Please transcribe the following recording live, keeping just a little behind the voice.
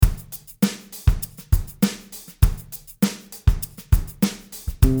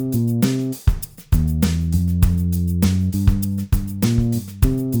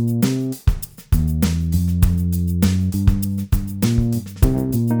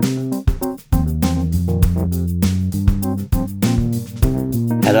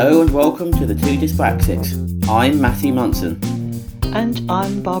Hello and welcome to the Two Dyspraxics. I'm Matthew Munson. And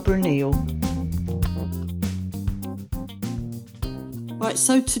I'm Barbara Neal. Right,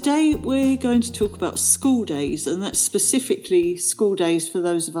 so today we're going to talk about school days, and that's specifically school days for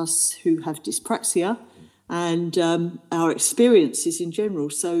those of us who have dyspraxia and our experiences in general.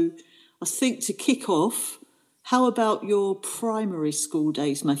 So I think to kick off, how about your primary school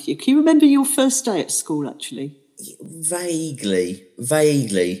days, Matthew? Can you remember your first day at school, actually? Vaguely. The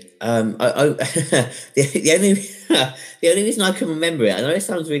only reason I can remember it, I know it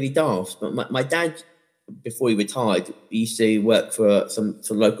sounds really daft, but my dad, before he retired, used to work for some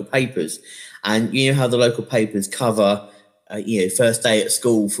local papers, and you know how the local papers cover, first day at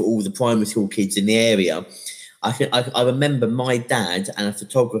school for all the primary school kids in the area. I remember my dad and a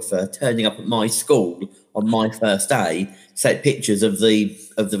photographer turning up at my school on my first day to take pictures of the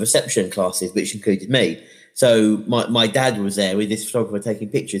reception classes, which included me. So my dad was there with this photographer taking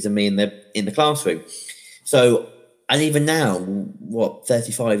pictures of me in the classroom. So, and even now,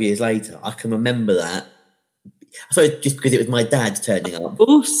 35 years later, I can remember that. So just because it was my dad turning up. Of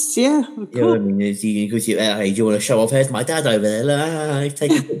course, yeah. Of course. You know what I mean? Because hey, do you want to show off? Here's my dad over there. He's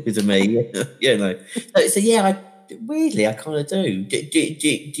taking pictures of me. You know. So yeah, I kind of do.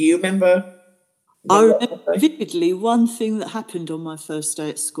 Do you remember? I remember vividly one thing that happened on my first day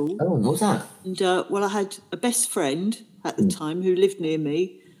at school. Oh, what was that? And I had a best friend at the time who lived near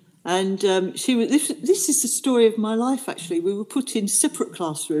me, and she was. This is the story of my life. Actually, we were put in separate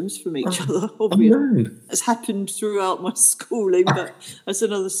classrooms from each other. Obviously, no. It's happened throughout my schooling, but that's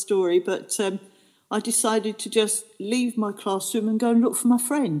another story. But I decided to just leave my classroom and go and look for my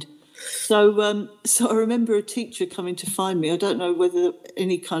friend. So I remember a teacher coming to find me. I don't know whether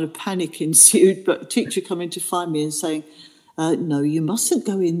any kind of panic ensued, but a teacher coming to find me and saying, no, you mustn't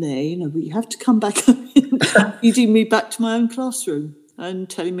go in there, you have to come back, leading me back to my own classroom and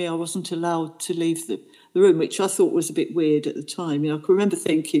telling me I wasn't allowed to leave the room, which I thought was a bit weird at the time. I can remember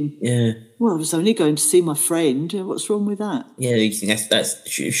thinking, well, I was only going to see my friend. What's wrong with that? Yeah, you think that's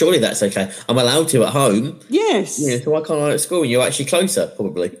surely that's okay. I'm allowed to at home. Yes. Yeah, so why can't I at school? And you're actually closer,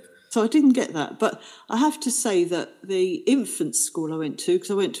 probably. So I didn't get that. But I have to say that the infant school I went to,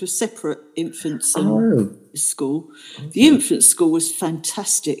 because I went to a separate infant school, the infant school was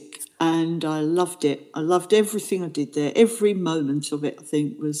fantastic and I loved it. I loved everything I did there. Every moment of it, I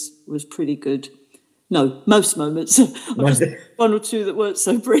think, was pretty good. No, most moments. One or two that weren't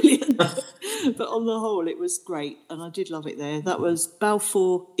so brilliant. But on the whole, it was great and I did love it there. That was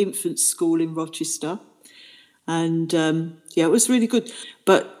Balfour Infant School in Rochester. And, it was really good.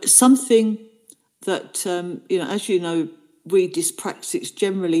 But something that, as you know, we dyspraxics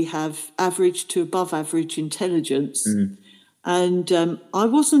generally have average to above average intelligence. Mm. And I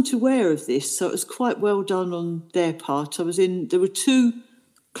wasn't aware of this, so it was quite well done on their part. There were two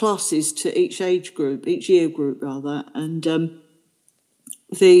classes to each year group, and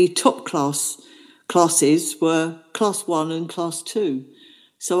the top classes were class 1 and class 2.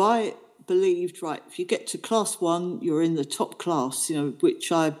 So I believed, right, if you get to class 1, you're in the top class,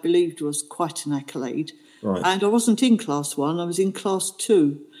 which I believed was quite an accolade. Right. And I wasn't in class 1, I was in class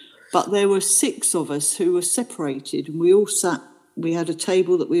 2. But there were 6 of us who were separated, and we had a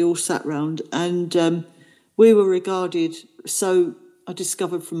table that we all sat round, and we were regarded, so I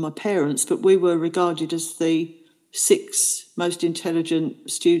discovered from my parents, but we were regarded as the 6 most intelligent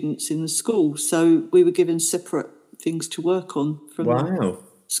students in the school. So we were given separate things to work on from the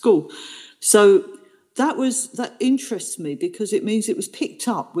school. So that interests me because it means it was picked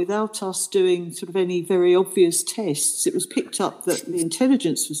up without us doing sort of any very obvious tests. It was picked up that the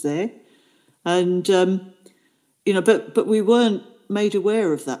intelligence was there, and but we weren't made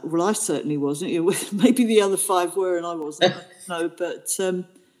aware of that. Well, I certainly wasn't. Maybe the other 5 were, and I wasn't. No,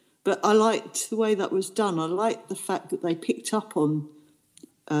 but I liked the way that was done. I liked the fact that they picked up on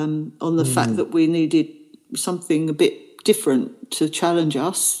the fact that we needed something a bit different to challenge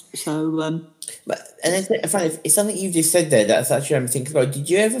us. So it's something you just said there that's actually I'm thinking about. Did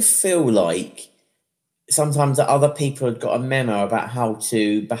you ever feel like sometimes that other people had got a memo about how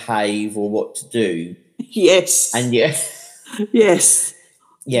to behave or what to do? Yes. And yes.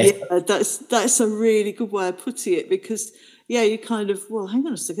 Yeah, that's a really good way of putting it, because you kind of, well, hang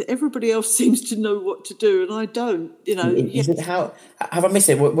on a second, everybody else seems to know what to do and I don't, Is it how have I missed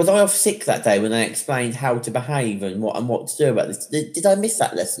it? Was I off sick that day when they explained how to behave and what to do about this? Did I miss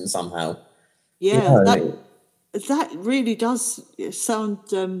that lesson somehow? Yeah, that really does sound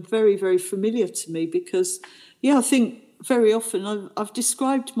very, very familiar to me, because I think very often I've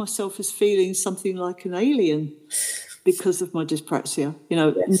described myself as feeling something like an alien because of my dyspraxia.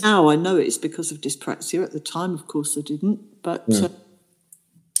 Now I know it's because of dyspraxia. At the time, of course, I didn't. But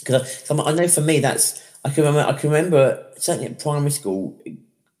because I know for me I can remember certainly at primary school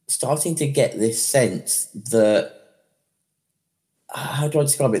starting to get this sense that, how do I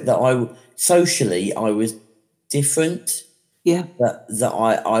describe it? That socially I was different. Yeah.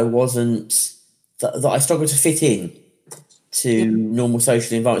 That I wasn't, that I struggled to fit in to normal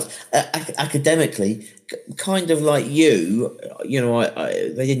social environments. Academically, kind of like you know,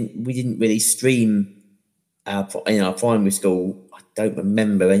 we didn't really stream in our primary school. I don't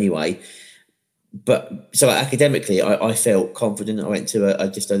remember anyway. But so academically, I felt confident. I went to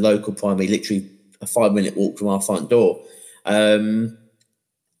just a local primary, literally a 5-minute walk from our front door. And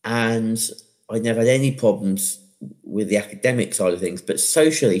I never had any problems with the academic side of things, but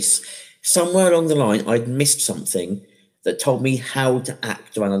socially, somewhere along the line, I'd missed something that told me how to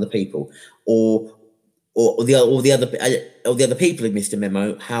act around other people, or the other people had missed a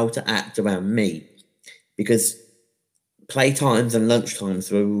memo how to act around me, because playtimes and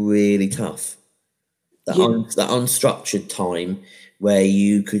lunchtimes were really tough. That unstructured time where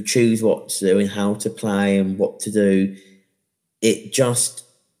you could choose what to do and how to play and what to do, it just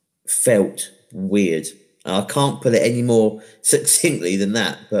felt weird. I can't put it any more succinctly than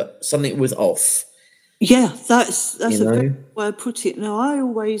that, but something was off. Yeah, that's a good way to put it. Now, I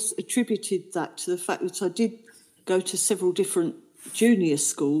always attributed that to the fact that I did go to several different junior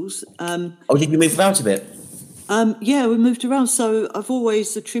schools. Did you move about a bit? Yeah, we moved around, so I've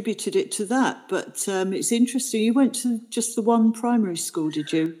always attributed it to that. But it's interesting. You went to just the one primary school,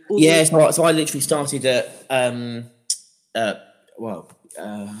 did you? So I literally started at how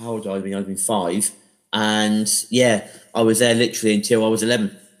old I've been 5, and I was there literally until I was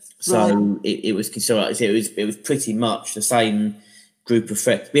 11. So it was it was pretty much the same group of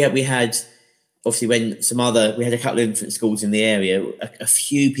friends. We had obviously we had a couple of infant schools in the area. A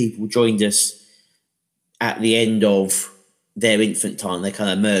few people joined us at the end of their infant time. They kind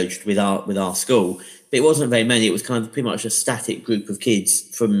of merged with our school, but it wasn't very many. It was kind of pretty much a static group of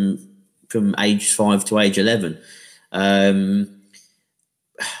kids from age 5 to age 11. I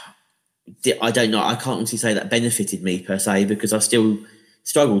don't know. I can't honestly say that benefited me per se, because I still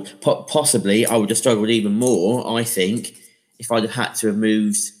struggled. Possibly, I would have struggled even more, I think, if I'd have had to have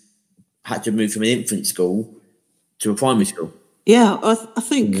moved from an infant school to a primary school. Yeah, I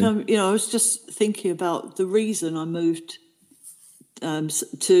think I was just thinking about the reason I moved went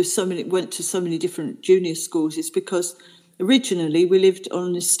to so many different junior schools is because originally we lived on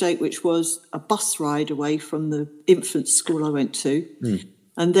an estate which was a bus ride away from the infant school I went to.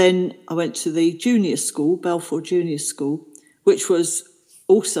 And then I went to the junior school, Balfour Junior School, which was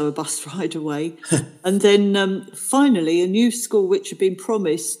also a bus ride away. And then finally a new school which had been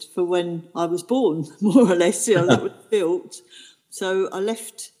promised for when I was born, more or less, that was built. So I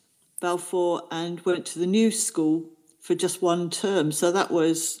left Balfour and went to the new school for just one term. So that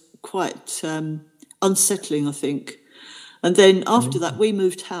was quite unsettling, I think. And then after that, we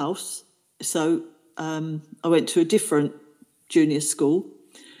moved house. So I went to a different junior school,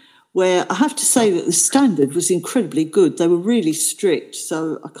 where I have to say that the standard was incredibly good. They were really strict.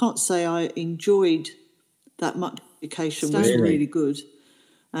 So I can't say I enjoyed that much. Education was really good.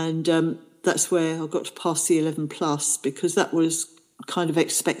 And that's where I got to pass the 11 plus, because that was kind of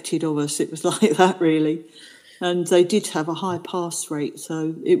expected of us. It was like that, really. And they did have a high pass rate.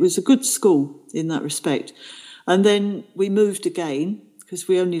 So it was a good school in that respect. And then we moved again, because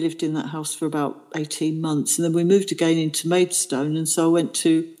we only lived in that house for about 18 months. And then we moved again into Maidstone. And so I went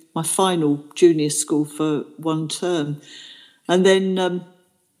to my final junior school for one term. And then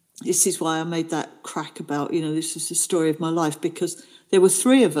this is why I made that crack about, this is the story of my life, because there were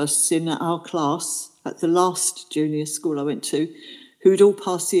 3 of us in our class at the last junior school I went to who'd all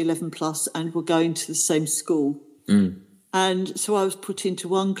passed the 11 plus and were going to the same school. And so I was put into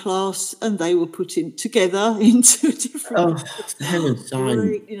one class and they were put in together into a different class.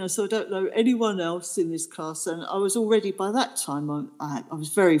 So I don't know anyone else in this class. And I was already, by that time, I was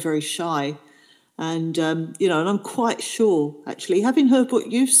very, very shy. And, and I'm quite sure, actually, having heard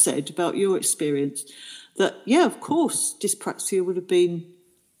what you said about your experience, that, of course, dyspraxia would have been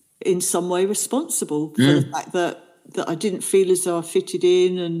in some way responsible for the fact that I didn't feel as though I fitted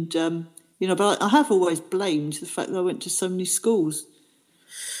in. And, but I have always blamed the fact that I went to so many schools.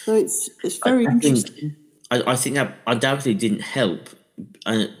 So it's very interesting. I think that undoubtedly didn't help.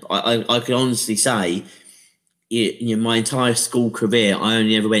 And I can honestly say, my entire school career, I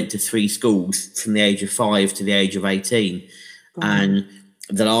only ever went to 3 schools from the age of 5 to the age of 18. And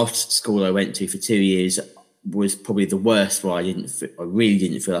the last school I went to for 2 years was probably the worst, where I really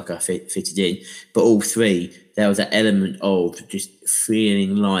didn't feel like I fitted in. But all 3, there was that element of just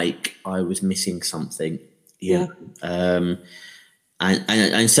feeling like I was missing something. And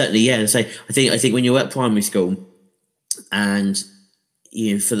And certainly, yeah. So I think when you're at primary school, and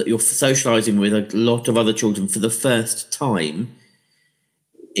you're socialising with a lot of other children for the first time,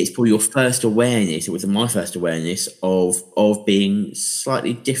 it's probably your first awareness. It was my first awareness of being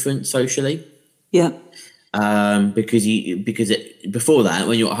slightly different socially. Yeah. Because before that,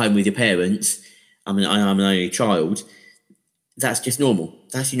 when you're at home with your parents, I'm an only child. That's just normal.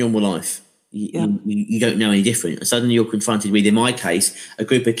 That's your normal life. You don't know any different. And suddenly you're confronted with, in my case, a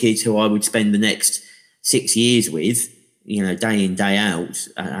group of kids who I would spend the next 6 years with, day in, day out,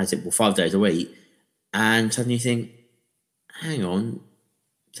 5 days a week. And suddenly you think, hang on,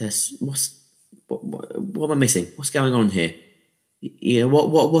 what am I missing? What's going on here?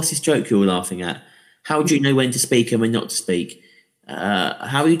 What's this joke you're laughing at? How do you know when to speak and when not to speak?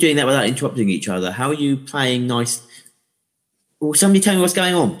 How are you doing that without interrupting each other? How are you playing nice? Will somebody tell me what's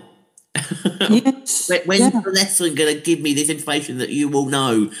going on? Yes. When's the lesson going to give me this information that you will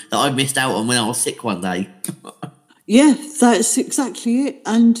know that I missed out on when I was sick one day? Yeah, that's exactly it.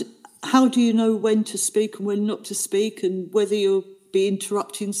 And how do you know when to speak and when not to speak, and whether you'll be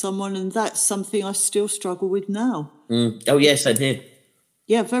interrupting someone? And that's something I still struggle with now. Oh, yes, same here.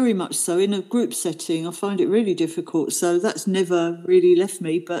 Yeah, very much so. In a group setting, I find it really difficult. So that's never really left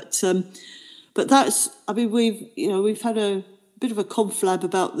me. But that's, I mean, we've had a bit of a conflab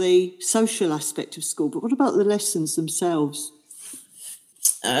about the social aspect of school. But what about the lessons themselves?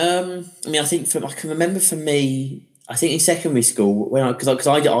 I mean, I can remember for me, I think in secondary school, because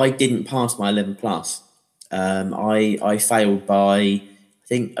I didn't pass my 11 plus. I failed by, I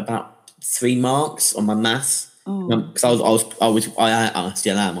think, about 3 marks on my maths. Because I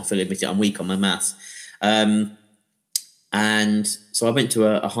still am. I fully admit it. I'm weak on my maths, and so I went to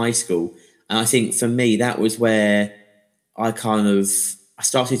a high school, and I think for me that was where I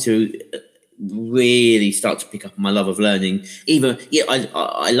started to really start to pick up my love of learning.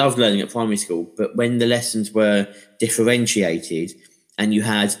 I loved learning at primary school, but when the lessons were differentiated, and you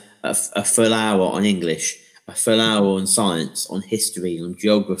had a full hour on English, a full hour on science, on history, on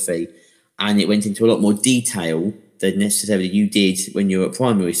geography, and it went into a lot more detail than necessarily you did when you were at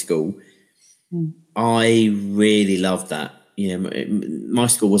primary school. I really loved that. My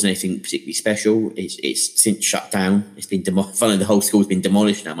school wasn't anything particularly special. It's since shut down. It's been demolished. Finally, the whole school's been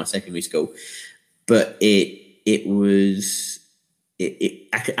demolished now, my secondary school. But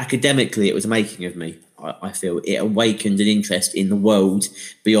academically, it was a making of me. I feel it awakened an interest in the world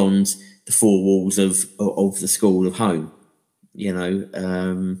beyond the 4 walls of the school of home.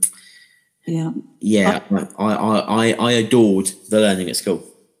 I adored the learning at school.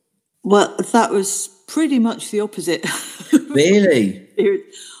 Well, that was pretty much the opposite. Really?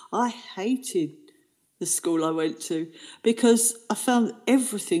 I hated the school I went to because I found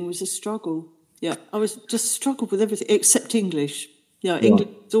everything was a struggle. Yeah, I was just struggled with everything except English. English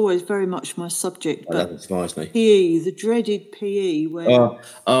is always very much my subject. But that surprised me. PE, the dreaded PE, where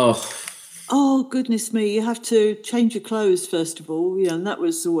oh goodness me, you have to change your clothes first of all, and that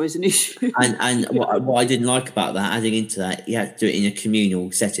was always an issue. And what I didn't like about that, adding into that, you had to do it in a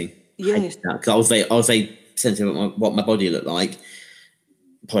communal setting. Yes, because I was very sensitive about what my body looked like,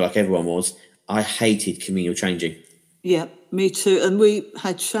 probably like everyone was. I hated communal changing. Yeah, me too. And we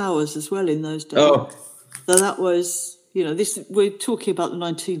had showers as well in those days. Oh, so that was, we're talking about the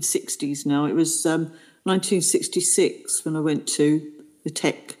 1960s now. It was 1966 when I went to the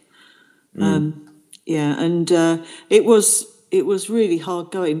Tech. It was really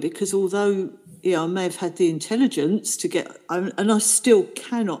hard going because although I may have had the intelligence to get, and I still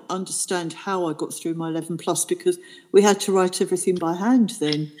cannot understand how I got through my 11 plus because we had to write everything by hand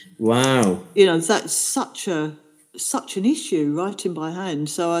then. Wow. That's such an issue, writing by hand.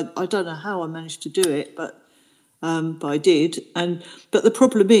 So I don't know how I managed to do it, but I did. But the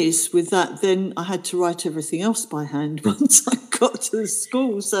problem is with that, then I had to write everything else by hand once I got to the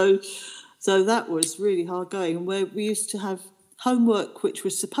school. So that was really hard going. And where we used to have homework, which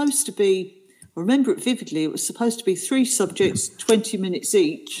was supposed to be, I remember it vividly, it was supposed to be 3 subjects, 20 minutes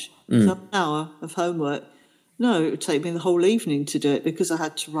each, so an hour of homework. No, it would take me the whole evening to do it because I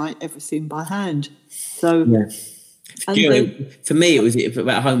had to write everything by hand. So, for me, it was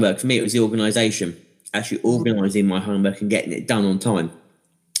about homework. For me, it was the organisation, actually organising my homework and getting it done on time.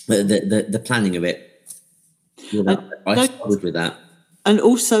 The planning of it. I struggled with that. And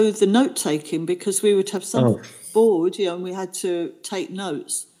also the note-taking, because we would have some board, and we had to take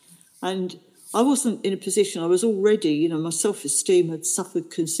notes. And I wasn't in a position, I was already, my self-esteem had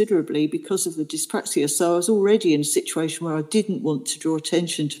suffered considerably because of the dyspraxia. So I was already in a situation where I didn't want to draw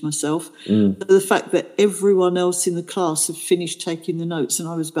attention to myself. But the fact that everyone else in the class had finished taking the notes and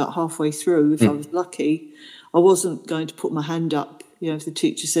I was about halfway through, if I was lucky, I wasn't going to put my hand up if the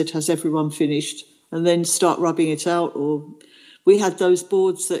teacher said, "Has everyone finished?" and then start rubbing it out. Or we had those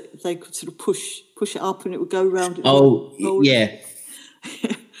boards that they could sort of push it up and it would go round. Yeah.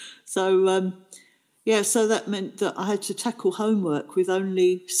 So, so that meant that I had to tackle homework with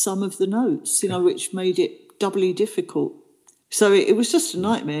only some of the notes, which made it doubly difficult. So it was just a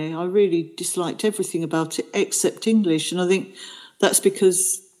nightmare. I really disliked everything about it except English. And I think that's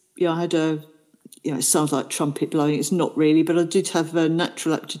because, I had it sounds like trumpet blowing. It's not really, but I did have a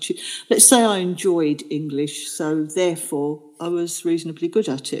natural aptitude. Let's say I enjoyed English, so therefore I was reasonably good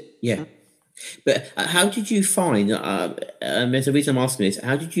at it. Yeah. But how did you find, there's a reason I'm asking this,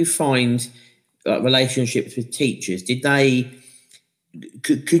 how did you find relationships with teachers? Did they,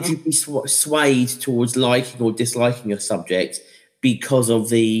 could you be swayed towards liking or disliking a subject because of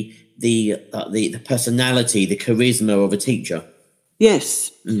the personality, the charisma of a teacher?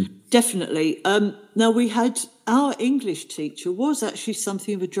 Yes, definitely. Now, we had our English teacher was actually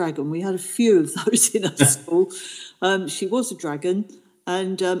something of a dragon. We had a few of those in our school. She was a dragon.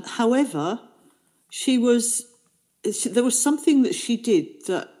 And however, there was something that she did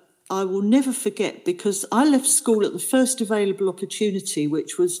that I will never forget, because I left school at the first available opportunity,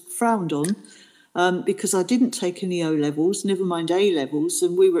 which was frowned on. Because I didn't take any O-levels, never mind A-levels,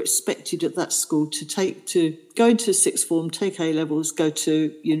 and we were expected at that school to go into sixth form, take A-levels, go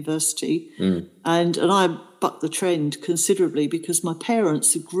to university. And I bucked the trend considerably because my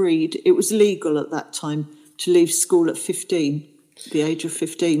parents agreed. It was legal at that time to leave school at 15, the age of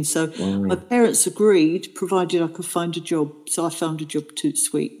 15. So my parents agreed, provided I could find a job. So I found a job too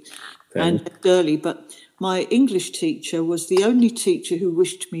sweet and left early. But my English teacher was the only teacher who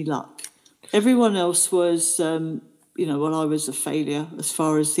wished me luck. Everyone else was, I was a failure as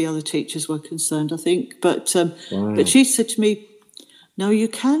far as the other teachers were concerned, I think. But she said to me, "No, you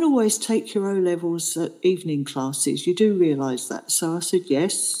can always take your O-levels at evening classes. You do realise that." So I said,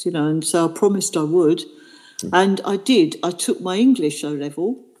 yes, and so I promised I would. And I did. I took my English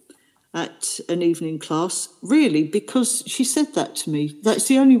O-level at an evening class, really, because she said that to me. That's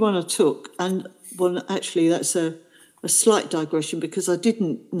the only one I took. And, well, actually, that's a slight digression, because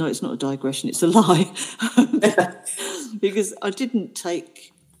it's not a digression, it's a lie. Because I didn't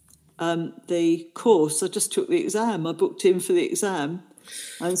take the course, I just took the exam. I booked in for the exam,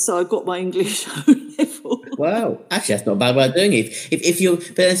 and so I got my English O-level. Wow, actually, that's not a bad way of doing it.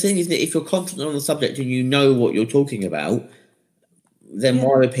 But the thing is that if you're confident on the subject and you know what you're talking about, then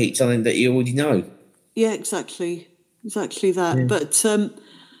why repeat something that you already know? Yeah, exactly that. Yeah. But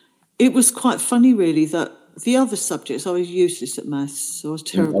it was quite funny, really, that the other subjects, I was useless at maths, so I was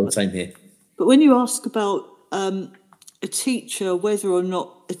terrible. Same here. But when you ask about a teacher, whether or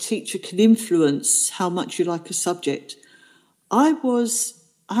not a teacher can influence how much you like a subject, I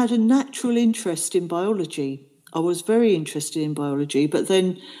had a natural interest in biology. I was very interested in biology, but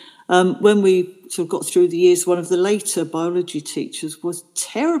then when we sort of got through the years, one of the later biology teachers was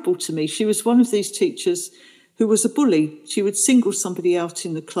terrible to me. She was one of these teachers who was a bully. She would single somebody out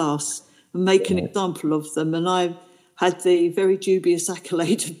in the class and make an example of them. And I had the very dubious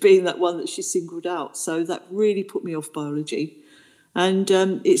accolade of being that one that she singled out. So that really put me off biology. And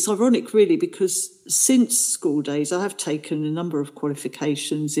it's ironic, really, because since school days, I have taken a number of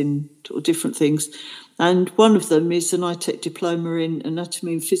qualifications in different things. And one of them is an ITEC diploma in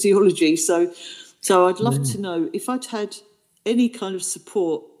anatomy and physiology. So I'd love to know if I'd had any kind of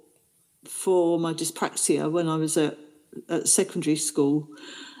support for my dyspraxia when I was at secondary school,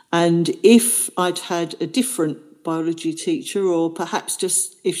 and if I'd had a different biology teacher, or perhaps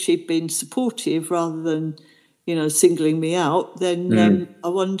just if she'd been supportive rather than, singling me out, then I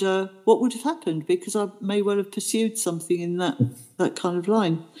wonder what would have happened, because I may well have pursued something in that kind of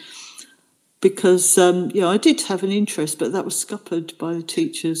line. Because, I did have an interest, but that was scuppered by the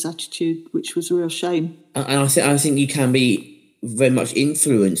teacher's attitude, which was a real shame. And I think you can be very much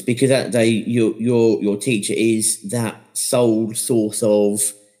influenced, because that day your teacher is that sole source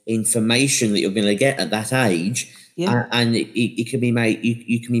of information that you're going to get at that age, and it can be made.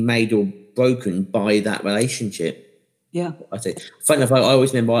 You can be made or broken by that relationship. Yeah, I say. Funny enough, I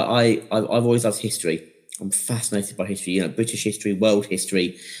always remember I've always loved history. I'm fascinated by history. British history, world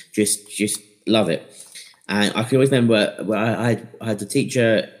history, just love it. And I can always remember where I had a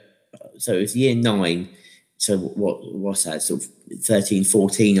teacher. So it was year 9. So what's that? Sort of 13,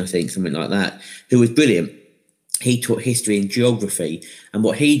 14, I think, something like that. Who was brilliant. He taught history and geography, and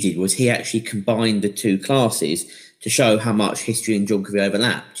what he did was he actually combined the two classes to show how much history and geography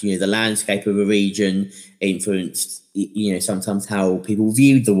overlapped. The landscape of a region influenced, sometimes how people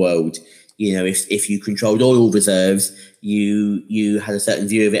viewed the world. If you controlled oil reserves, you had a certain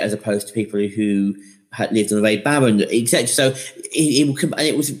view of it, as opposed to people who had lived on the very barren, etc. So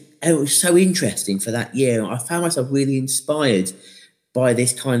it was so interesting for that year. I found myself really inspired by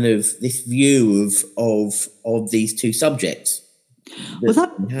this kind of this view of these two subjects. Well,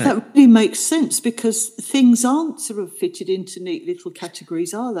 that really makes sense, because things aren't sort of fitted into neat little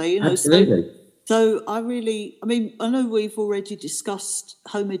categories, are they? Absolutely. So I know we've already discussed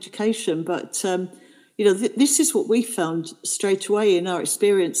home education, but this is what we found straight away in our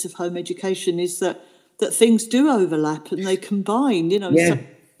experience of home education, is that things do overlap and they combine.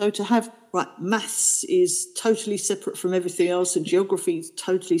 So to have maths is totally separate from everything else, and geography is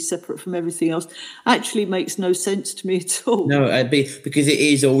totally separate from everything else, actually makes no sense to me at all. No, because it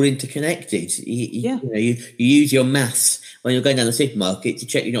is all interconnected. You use your maths when you're going down the supermarket to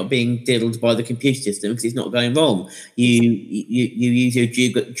check you're not being diddled by the computer system because it's not going wrong. You use your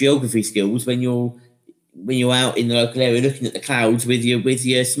geography skills when you're out in the local area looking at the clouds with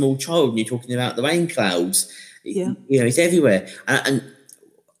your small child and you're talking about the rain clouds. Yeah, it's everywhere. And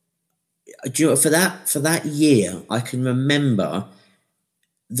do you know, for that year, I can remember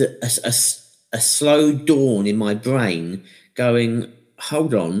that a slow dawn in my brain going,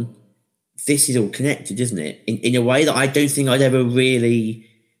 hold on, this is all connected, isn't it? In a way that I don't think I'd ever really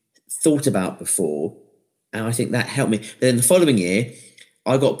thought about before. And I think that helped me. But then the following year,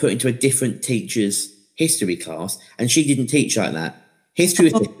 I got put into a different teacher's history class, and she didn't teach like that. History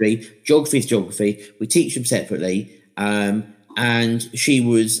is history, geography is geography. We teach them separately. And she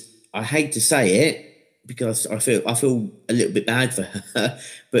was, I hate to say it, because I feel a little bit bad for her,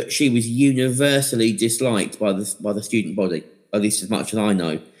 but she was universally disliked by the student body, at least as much as I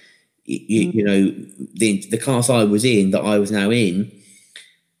know. The class I was in, that I was now in,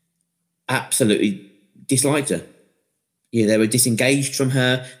 absolutely disliked her. They were disengaged from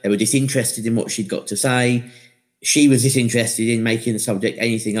her. They were disinterested in what she'd got to say. She was disinterested in making the subject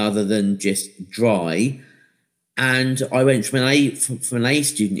anything other than just dry. And I went from an A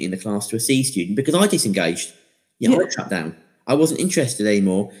student in the class to a C student because I disengaged. I shut down. I wasn't interested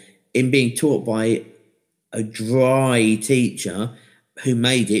anymore in being taught by a dry teacher who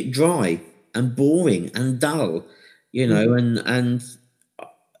made it dry and boring and dull, and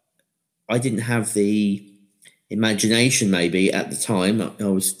I didn't have the imagination maybe at the time. I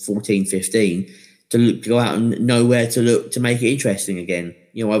was 14, 15, to go out and know where to look to make it interesting again.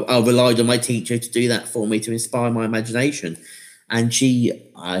 I relied on my teacher to do that for me, to inspire my imagination. And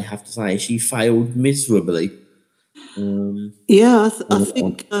I have to say, she failed miserably. I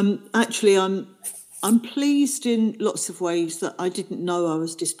think actually I'm pleased in lots of ways that I didn't know I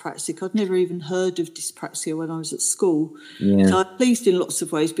was dyspraxic. I'd never even heard of dyspraxia when I was at school. Yeah. So I'm pleased in lots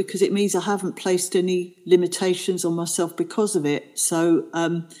of ways because it means I haven't placed any limitations on myself because of it. So,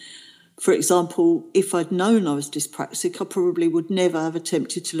 for example, if I'd known I was dyspraxic, I probably would never have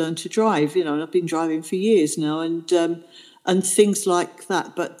attempted to learn to drive. And I've been driving for years now, and things like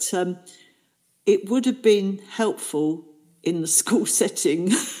that. But it would have been helpful in the school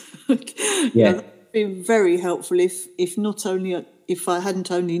setting. It'd been very helpful if not only if I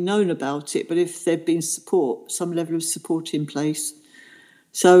hadn't only known about it, but if there'd been some level of support in place.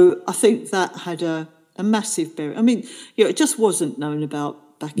 So I think that had a massive bearing. I mean, it just wasn't known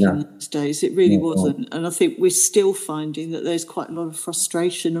about back in those days. It really wasn't. And I think we're still finding that there's quite a lot of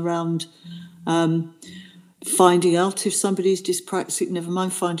frustration around finding out if somebody's dyspraxic, never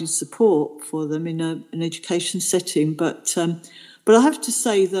mind finding support for them in an education setting. But I have to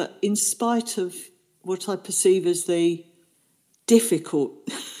say that in spite of what I perceive as the difficult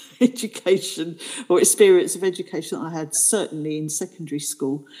education or experience of education that I had, certainly in secondary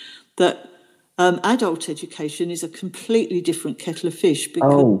school, that adult education is a completely different kettle of fish,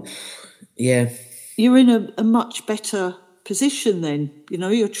 because you're in a much better position then.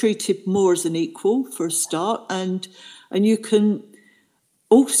 You're treated more as an equal for a start, and you can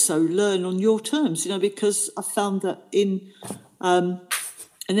also learn on your terms, because I found that in an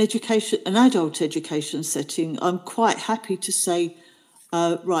adult education setting, I'm quite happy to say,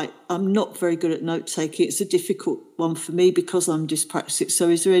 I'm not very good at note taking. It's a difficult one for me because I'm dyspraxic. So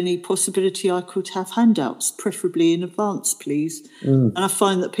is there any possibility I could have handouts, preferably in advance, please? And I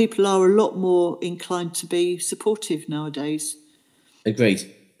find that people are a lot more inclined to be supportive nowadays.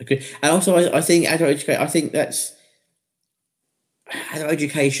 Agreed. And also, I think adult education, adult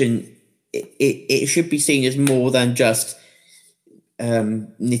education, it should be seen as more than just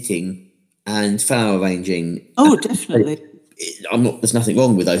knitting and flower arranging. Oh, definitely. There's nothing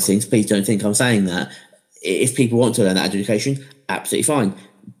wrong with those things. Please don't think I'm saying that. If people want to learn that education, absolutely fine.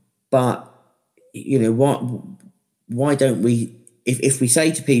 But why don't we? If we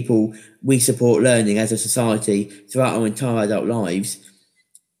say to people we support learning as a society throughout our entire adult lives,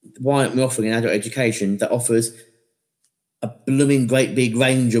 why aren't we offering an adult education that offers a blooming great big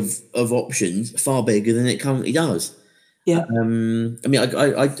range of options, far bigger than it currently does? Yeah. I mean,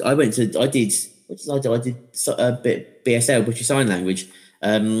 I went to, I did, what did I do? I did a bit BSL, British Sign Language,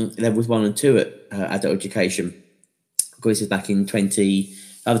 levels 1 and 2 at adult education. Of course, this was back in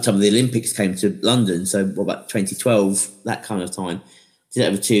by the time the Olympics came to London, so what about 2012, that kind of time. Did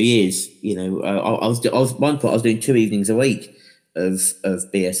that over 2 years. You know, I was one point I was doing 2 evenings a week of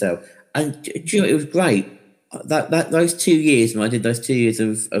BSL, and do you know, it was great. Those 2 years when I did those 2 years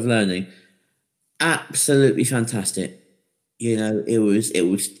of learning, absolutely fantastic. You know, it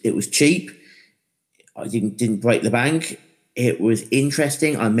was cheap. I didn't break the bank. It was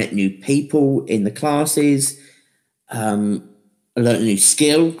interesting. I met new people in the classes. I learned a new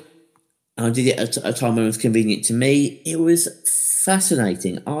skill. And I did it at a time when it was convenient to me. It was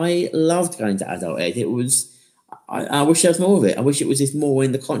fascinating. I loved going to adult ed. It was. I wish there was more of it. I wish it was just more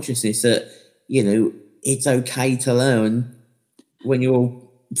in the consciousness that, you know, it's okay to learn when you're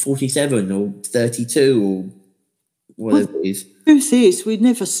 47 or 32 or whatever it is. Truth is, we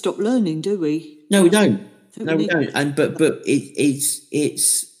never stop learning, do we? No, we don't. No, we don't. And but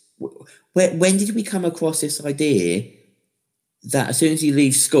it's when did we come across this idea that as soon as you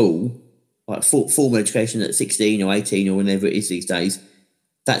leave school, like formal education at 16 or 18 or whenever it is these days,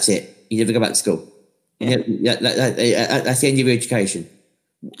 that's it. You never go back to school. Yeah. That's the end of your education.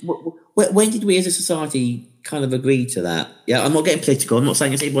 When did we as a society kind of agree to that? Yeah, I'm not getting political. I'm not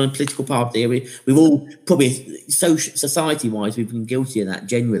saying it's anyone in a political party. We've all probably, society-wise, we've been guilty of that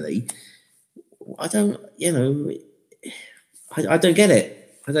generally. I don't, you know, I don't get it.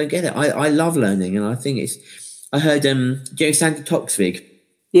 I don't get it. I love learning, and I think it's. I heard Sandy Toksvig.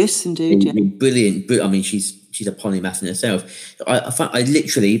 Yes, indeed. Yeah. Brilliant. I mean, she's a polymath in herself. I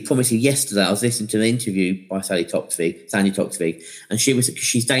literally promised you yesterday. I was listening to an interview by Sandy Toksvig, and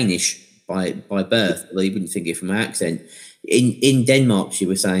she's Danish by birth, although you wouldn't think it from her accent. In Denmark, she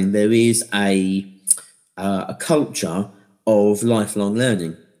was saying there is a culture of lifelong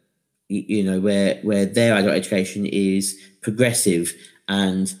learning. You know, where their adult education is progressive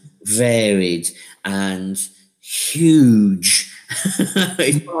and varied and huge.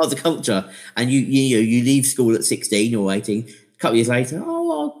 It's part of the culture, and you leave school at 16 or 18. A couple of years later,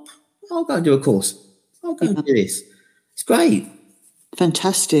 I'll go and do a course. I'll go and do this. It's great,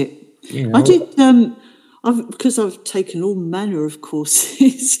 fantastic. You know, I did because I've taken all manner of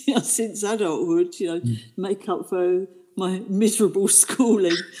courses since adulthood. You know, make up for my miserable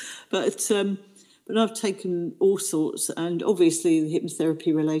schooling, but I've taken all sorts, and obviously the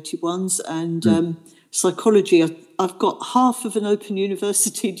hypnotherapy related ones, and psychology. I've got half of an Open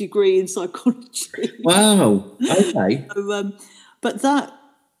University degree in psychology. Wow. Okay. So, but that,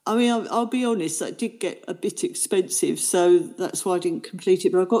 I mean, I'll be honest, that did get a bit expensive, so that's why I didn't complete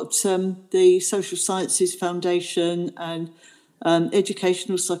it. But I got the Social Sciences Foundation and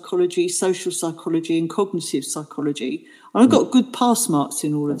educational psychology, social psychology, and cognitive psychology. And I got good pass marks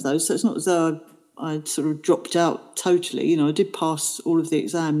in all of those, so it's not as though I sort of dropped out totally. You know, I did pass all of the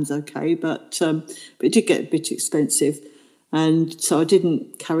exams okay, but it did get a bit expensive, and so I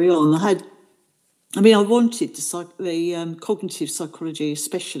didn't carry on. I wanted the cognitive psychology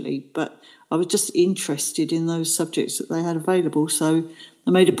especially, but I was just interested in those subjects that they had available, so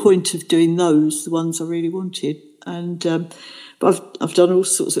I made a point of doing those, the ones I really wanted. And but I've done all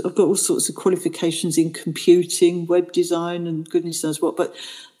sorts. I've got all sorts of qualifications in computing, web design, and goodness knows what. But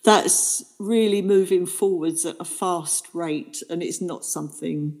that's really moving forwards at a fast rate, and it's not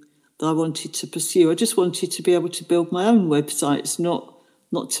something that I wanted to pursue. I just wanted to be able to build my own websites, not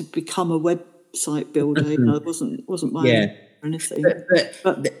to become a website builder. You know, it wasn't my own or anything.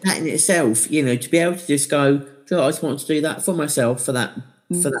 But that in itself, you know, to be able to just go, I just want to do that for myself for that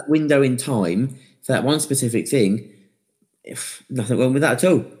window in time, for that one specific thing. Nothing wrong with that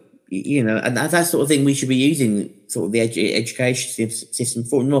at all. You know, and that sort of thing we should be using sort of the education system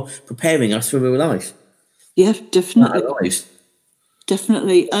for, more preparing us for real life. Yeah, definitely.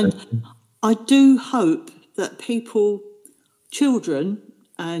 Definitely. And I do hope that children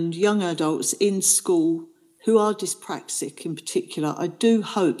and young adults in school who are dyspraxic in particular, I do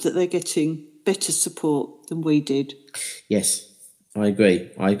hope that they're getting better support than we did. Yes, I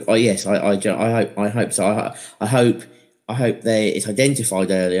agree. I hope so. I hope it's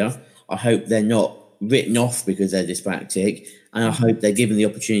identified earlier. I hope they're not written off because they're dyspraxic, and I hope they're given the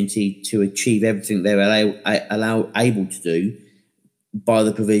opportunity to achieve everything they're able to do by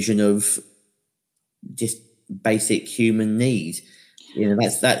the provision of just basic human needs. You know,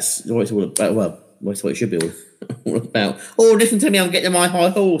 that's what it's all about. Well, that's what it should be all about. Oh, listen to me! I'm getting on my high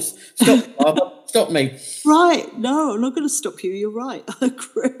horse. Stop, Barbara. Stop me. Right. No, I'm not going to stop you. You're right. I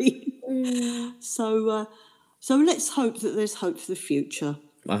agree. So let's hope that there's hope for the future.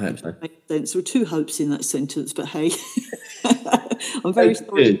 I hope so. Makes sense. There were two hopes in that sentence, but hey, I'm very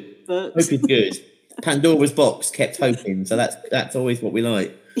sorry. Good. Hope is good. Pandora's box kept hoping, so that's always what we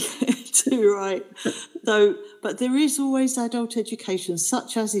like. Too right. So, but there is always adult education,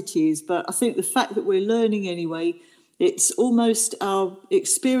 such as it is. But I think the fact that we're learning anyway, it's almost our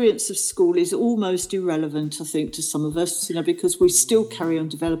experience of school is almost irrelevant, I think, to some of us, because we still carry on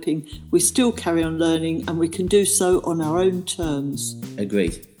developing, we still carry on learning, and we can do so on our own terms.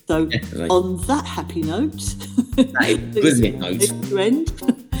 Agreed. So, definitely. On that happy note, that is brilliant note to end.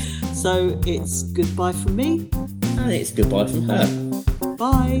 So it's goodbye from me, and it's goodbye from her.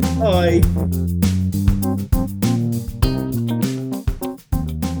 Bye. Bye.